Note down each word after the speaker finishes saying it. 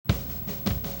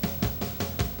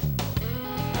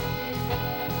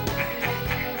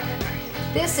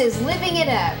This is Living It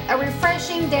Up, a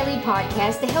refreshing daily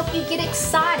podcast to help you get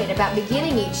excited about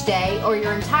beginning each day or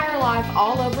your entire life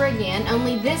all over again,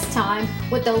 only this time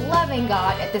with the loving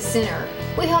God at the center.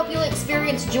 We hope you'll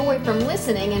experience joy from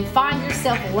listening and find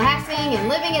yourself laughing and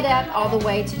living it up all the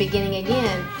way to beginning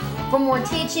again. For more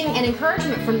teaching and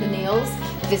encouragement from the Neals,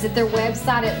 visit their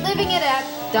website at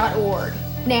livingitup.org.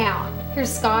 Now,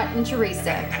 here's Scott and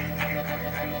Teresa.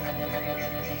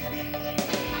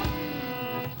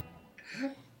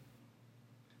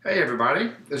 Hey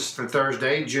everybody, this is for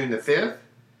Thursday, June the 5th,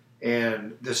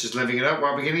 and this is Living It Up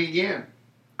While Beginning Again.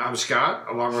 I'm Scott,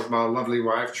 along with my lovely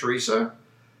wife, Teresa,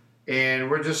 and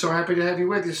we're just so happy to have you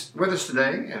with us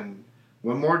today, and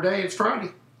one more day, it's Friday.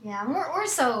 Yeah, we're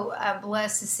so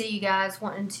blessed to see you guys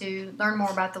wanting to learn more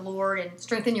about the Lord and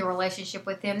strengthen your relationship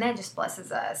with Him. That just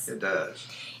blesses us. It does.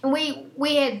 And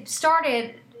we had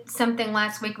started something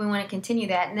last week. We want to continue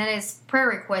that, and that is prayer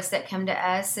requests that come to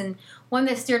us. And one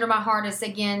that's dear to my heart is,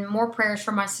 again, more prayers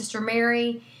for my sister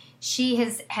Mary. She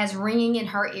has ringing in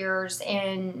her ears,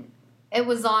 and it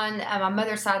was on my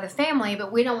mother's side of the family,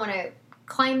 but we don't want to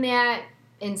claim that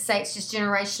and say it's just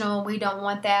generational. We don't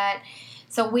want that.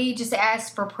 So we just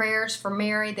ask for prayers for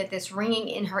Mary, that this ringing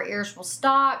in her ears will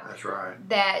stop. That's right.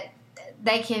 That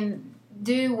they can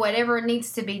do whatever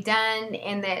needs to be done,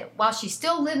 and that while she's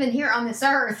still living here on this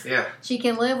earth, she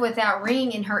can live without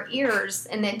ringing in her ears,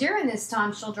 and that during this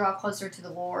time she'll draw closer to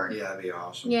the Lord. Yeah, that'd be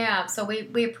awesome. Yeah, so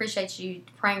we appreciate you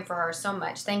praying for her so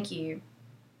much. Thank you.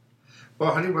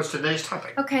 Well, honey, what's today's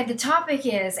topic? Okay, the topic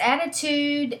is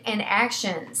attitude and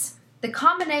actions. The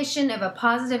combination of a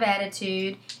positive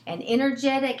attitude and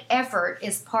energetic effort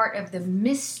is part of the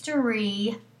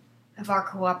mystery of our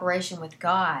cooperation with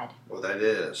God. Well, that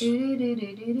is.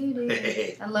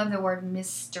 I love the word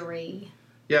mystery.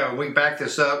 Yeah, we back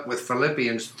this up with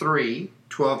Philippians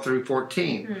 3:12 through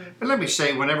 14. Mm-hmm. And let me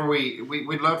say, whenever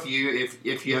we'd love for you,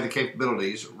 if you have the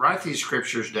capabilities, write these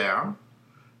scriptures down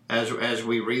as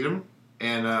we read them.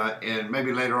 And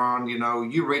maybe later on,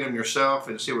 you read them yourself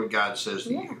and see what God says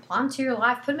to you. Apply them to your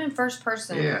life. Put them in first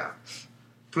person. Yeah.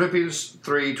 Philippians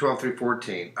 3:12 through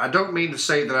 14. I don't mean to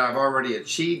say that I've already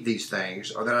achieved these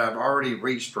things or that I've already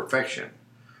reached perfection,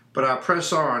 but I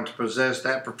press on to possess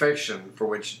that perfection for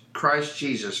which Christ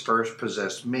Jesus first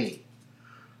possessed me.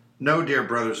 No, dear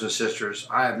brothers and sisters,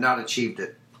 I have not achieved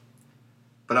it,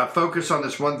 but I focus on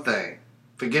this one thing,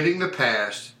 forgetting the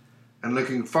past and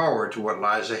looking forward to what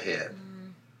lies ahead.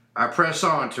 I press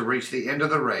on to reach the end of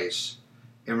the race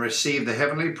and receive the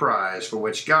heavenly prize for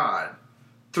which God,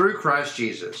 through Christ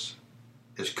Jesus,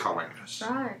 is calling us.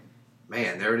 That's right.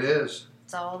 Man, there it is.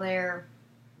 It's all there.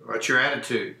 What's your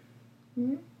attitude?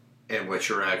 Mm-hmm. And what's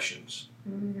your actions?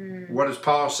 Mm-hmm. What is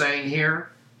Paul saying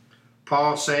here?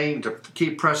 Paul's saying to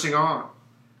keep pressing on.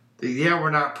 Yeah,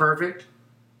 we're not perfect.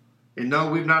 And no,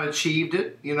 we've not achieved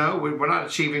it. We're not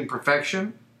achieving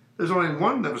perfection. There's only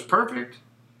one that was perfect,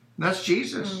 and that's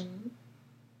Jesus. Mm-hmm.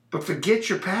 But forget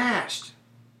your past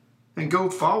and go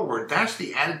forward. That's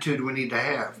the attitude we need to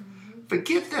have. Mm-hmm.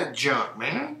 Forget that junk,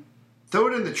 man. Throw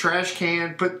it in the trash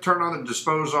can, turn on the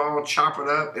disposal, chop it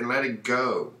up, and let it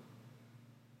go.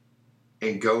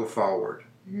 And go forward.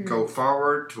 Mm-hmm. Go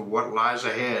forward to what lies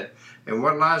ahead. And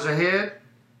what lies ahead?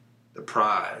 The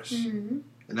prize. Mm-hmm.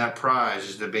 And that prize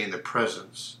is to be in the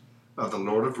presence of the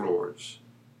Lord of Lords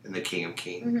and the King of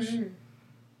Kings. Mm-hmm.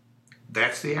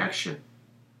 That's the action.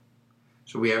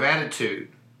 So we have attitude,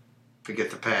 forget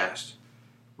the past.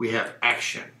 We have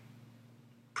action,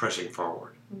 pressing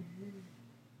forward. Mm-hmm.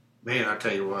 Man, I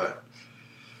tell you what.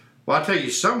 Well, I'll tell you,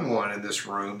 someone in this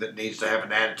room that needs to have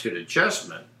an attitude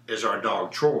adjustment is our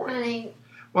dog, Troy. Honey,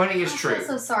 it's true. I'm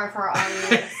so sorry for our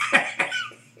audience.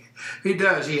 He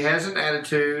does. He has an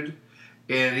attitude,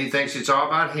 and he thinks it's all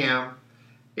about him,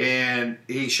 and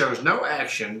he shows no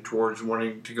action towards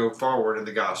wanting to go forward in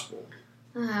the gospel.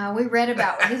 We read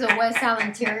about, he's a West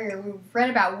Highland Terrier. We read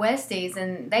about Westies,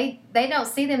 and they don't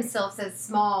see themselves as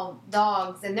small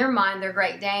dogs. In their mind, they're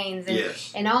Great Danes. And,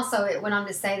 yes. And also, it went on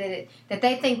to say that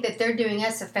they think that they're doing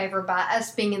us a favor by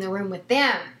us being in the room with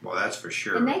them. Well, that's for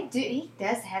sure. And he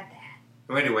does have that.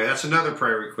 Well, anyway, that's another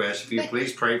prayer request. If you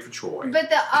please pray for Troy. But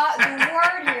the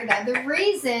word here, though, the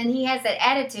reason he has that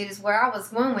attitude is where I was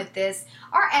going with this.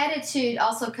 Our attitude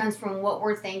also comes from what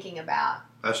we're thinking about.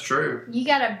 That's true. You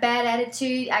got a bad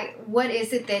attitude. What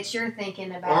is it that you're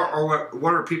thinking about? Or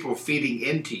what are people feeding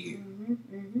into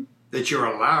you that you're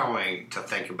allowing to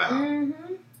think about?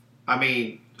 Mm-hmm. I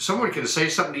mean, someone can say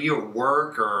something to you at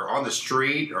work or on the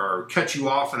street or cut you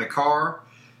off in a car.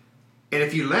 And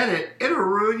if you let it, it'll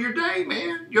ruin your day,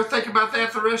 man. You'll think about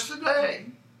that the rest of the day.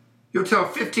 You'll tell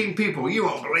 15 people, you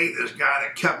won't believe this guy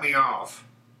that cut me off.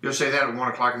 You'll say that at 1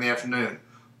 o'clock in the afternoon,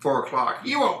 4 o'clock.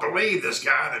 You won't believe this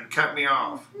guy that cut me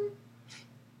off.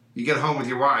 You get home with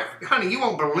your wife. Honey, you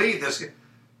won't believe this.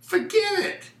 Forget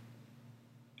it.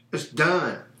 It's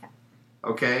done.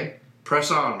 Okay?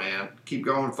 Press on, man. Keep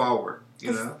going forward.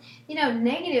 You know? You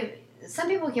know, some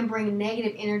people can bring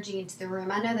negative energy into the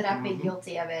room. I know that I've been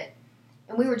guilty of it.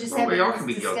 And we were just having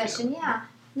this discussion. Yeah.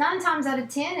 9 times out of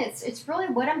 10, it's really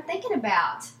what I'm thinking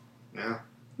about. Yeah.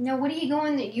 You know, what are you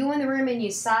going? You go in the room and you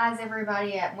size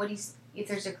everybody up. If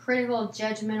there's a critical,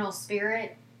 judgmental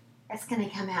spirit, that's going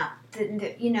to come out.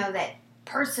 You know, that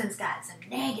person's got some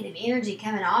negative energy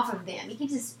coming off of them. You can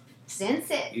just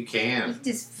sense it. You can. You can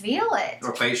just feel it.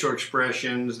 Or facial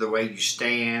expressions, the way you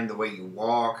stand, the way you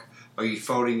walk. Are you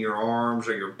folding your arms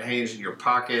or your hands in your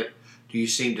pocket? Do you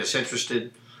seem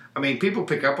disinterested? I mean, people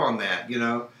pick up on that, you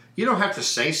know. You don't have to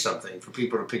say something for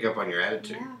people to pick up on your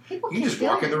attitude. Yeah, people you just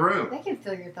walk in the room. They can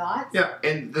feel your thoughts. Yeah,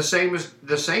 and the same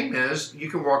as you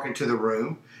can walk into the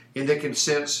room and they can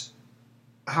sense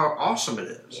how awesome it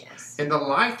is. Yes. And the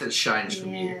light that shines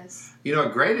from you. You know, a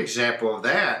great example of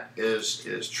that is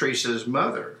Teresa's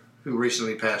mother, who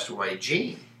recently passed away,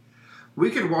 Jean.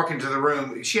 We could walk into the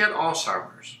room. She had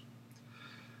Alzheimer's.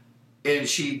 And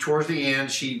towards the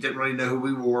end, she didn't really know who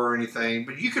we were or anything.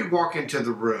 But you could walk into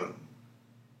the room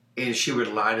and she would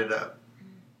light it up.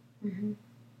 Mm-hmm.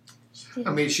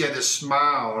 I mean, she had this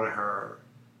smile on her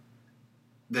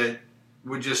that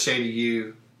would just say to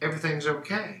you, everything's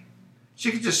okay.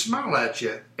 She could just smile at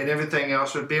you and everything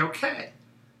else would be okay.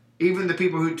 Even the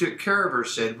people who took care of her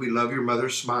said, we love your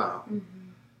mother's smile. Mm-hmm.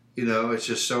 You know, it's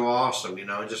just so awesome. You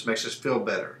know, it just makes us feel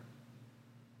better.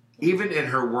 Even in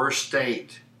her worst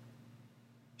state,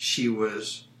 she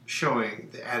was showing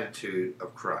the attitude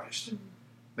of Christ. Mm-hmm.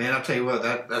 Man, I'll tell you what,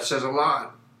 that says a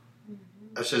lot.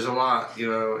 Mm-hmm. That says a lot, you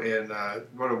know, and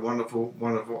what a wonderful,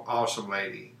 wonderful, awesome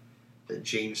lady that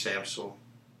Jean Samsel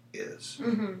is.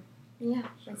 Mm-hmm. Yeah,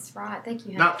 that's right. Thank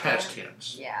you. Not past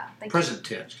tense. Yeah. Present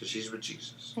tense, because she's with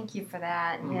Jesus. Thank you for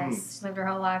that. Mm-hmm. Yes, she lived her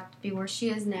whole life to be where she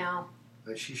is now.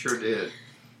 She sure did.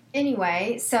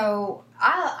 Anyway, so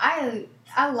I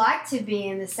like to be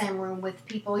in the same room with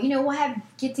people. You know, we'll have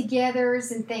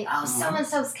get-togethers and think, oh,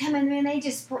 so-and-so's coming in.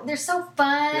 They're so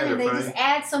fun, yeah, and they funny. just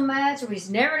add so much, and we just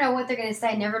never know what they're going to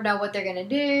say, never know what they're going to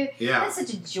do. Yeah. That's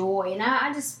such a joy, and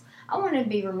I want to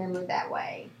be remembered that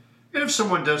way. And if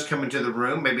someone does come into the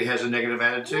room, maybe has a negative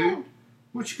attitude,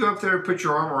 why don't you go up there and put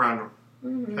your arm around them?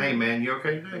 Mm-hmm. Hey, man, you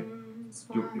okay today?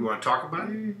 You want to talk about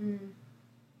it? Mm-hmm.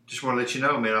 Just want to let you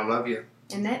know, man, I love you.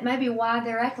 And that may be why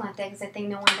they're acting like that, because they think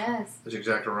no one does. That's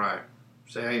exactly right.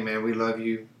 Say, hey, man, we love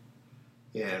you.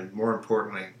 And more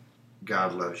importantly,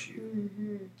 God loves you.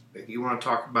 Mm-hmm. If you want to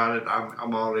talk about it,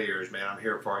 I'm all ears, man. I'm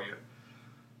here for you.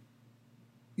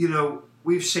 You know,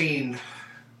 we've seen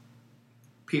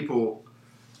people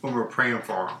when we're praying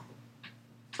for them.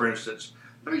 For instance,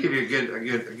 let me give you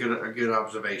a good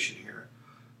observation here.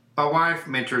 My wife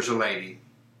mentors a lady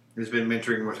who's been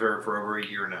mentoring with her for over a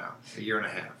year now, a year and a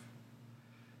half.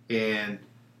 And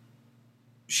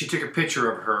she took a picture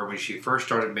of her when she first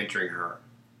started mentoring her.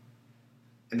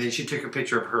 And then she took a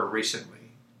picture of her recently.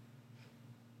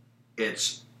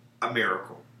 It's a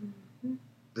miracle. Mm-hmm.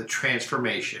 The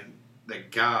transformation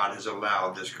that God has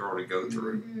allowed this girl to go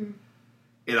through. Mm-hmm.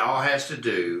 It all has to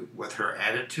do with her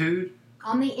attitude.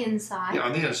 On the inside. Yeah,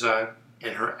 on the inside.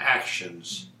 And her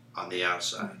actions on the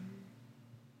outside. Mm-hmm.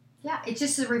 Yeah, it's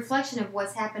just a reflection of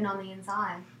what's happened on the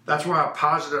inside. That's why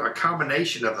a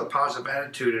combination of the positive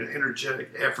attitude and energetic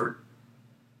effort,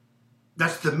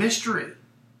 that's the mystery.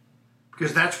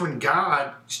 Because that's when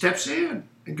God steps in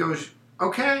and goes,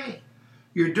 okay,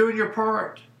 you're doing your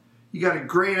part. You got a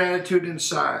great attitude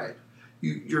inside.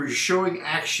 You're showing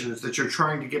actions that you're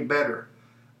trying to get better.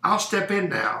 I'll step in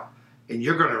now, and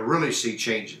you're going to really see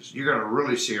changes. You're going to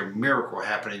really see a miracle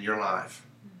happen in your life.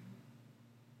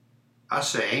 I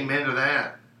say amen to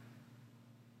that.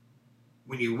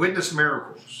 When you witness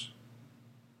miracles,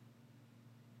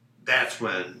 that's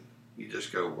when you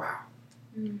just go, wow.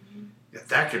 Mm-hmm. If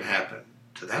that can happen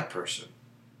to that person,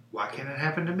 why can't it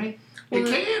happen to me? Well, it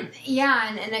can.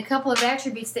 Yeah, and a couple of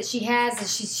attributes that she has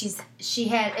is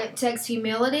it takes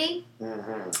humility,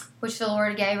 which the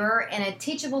Lord gave her, and a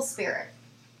teachable spirit.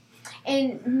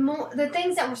 And the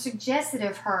things that were suggested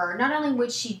of her, not only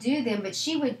would she do them, but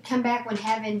she would come back when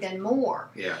having done more.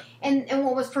 Yeah. And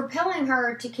what was propelling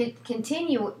her to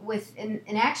continue with an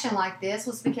action like this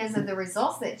was because of the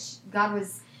results that God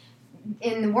was,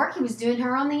 in the work He was doing for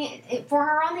her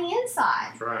on the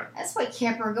inside. That's right. That's what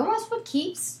kept her going. That's what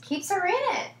keeps her in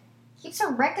it. Keeps her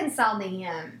reconciled to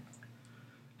Him.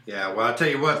 Yeah, well, I'll tell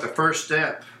you what, the first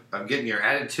step of getting your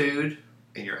attitude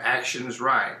and your actions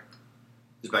right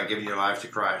is by giving your life to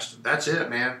Christ. That's it,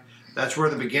 man. That's where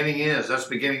the beginning is. That's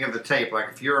the beginning of the tape. Like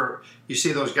if you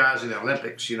see those guys in the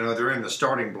Olympics, they're in the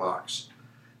starting blocks.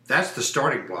 That's the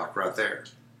starting block right there.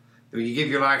 When you give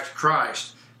your life to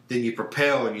Christ, then you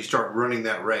propel and you start running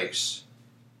that race.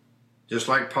 Just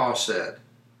like Paul said,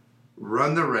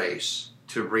 run the race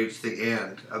to reach the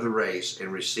end of the race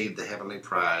and receive the heavenly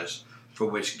prize for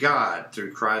which God,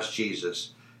 through Christ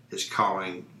Jesus, is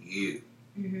calling you.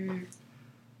 Mm-hmm.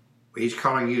 He's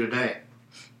calling you today.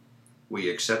 Will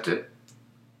you accept it?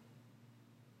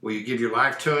 Will you give your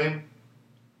life to Him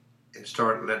and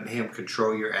start letting Him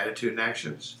control your attitude and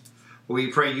actions? We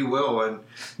pray you will, and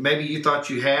maybe you thought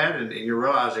you had, and you're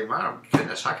realizing, my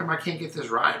goodness, how come I can't get this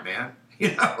right, man?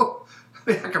 How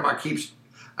come I just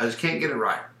can't get it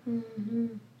right? Mm-hmm.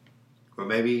 Or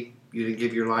maybe you didn't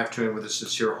give your life to Him with a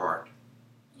sincere heart.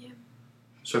 Yeah.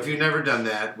 So if you've never done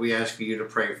that, we ask for you to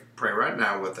pray right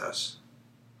now with us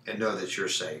and know that you're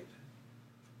saved.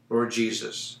 Lord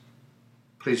Jesus,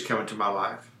 please come into my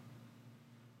life.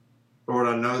 Lord,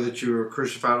 I know that you were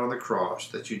crucified on the cross,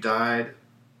 that you died,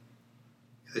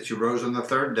 that you rose on the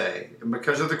third day. And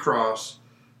because of the cross,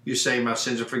 you say my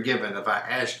sins are forgiven if I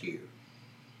ask you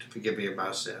to forgive me of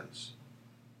my sins.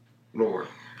 Lord,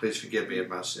 please forgive me of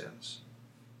my sins.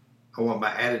 I want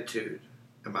my attitude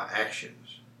and my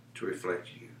actions to reflect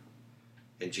you.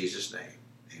 In Jesus' name,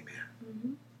 amen.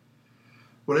 Mm-hmm.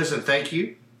 Well, listen, thank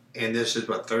you. And this is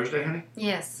what, Thursday, honey?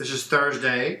 Yes. This is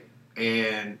Thursday.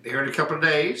 And here in a couple of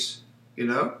days,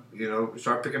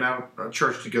 start picking out a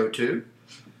church to go to.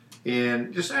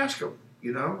 And just ask them,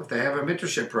 if they have a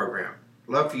mentorship program.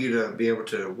 Love for you to be able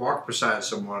to walk beside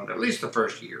someone at least the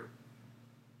first year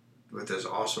with this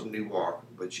awesome new walk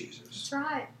with Jesus. That's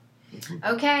right.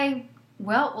 Mm-hmm. Okay.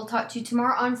 Well, we'll talk to you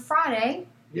tomorrow on Friday.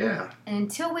 Yeah. And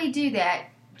until we do that,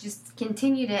 just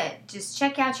continue to just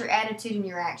check out your attitude and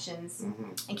your actions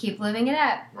and keep living it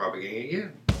up. Well, beginning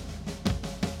again.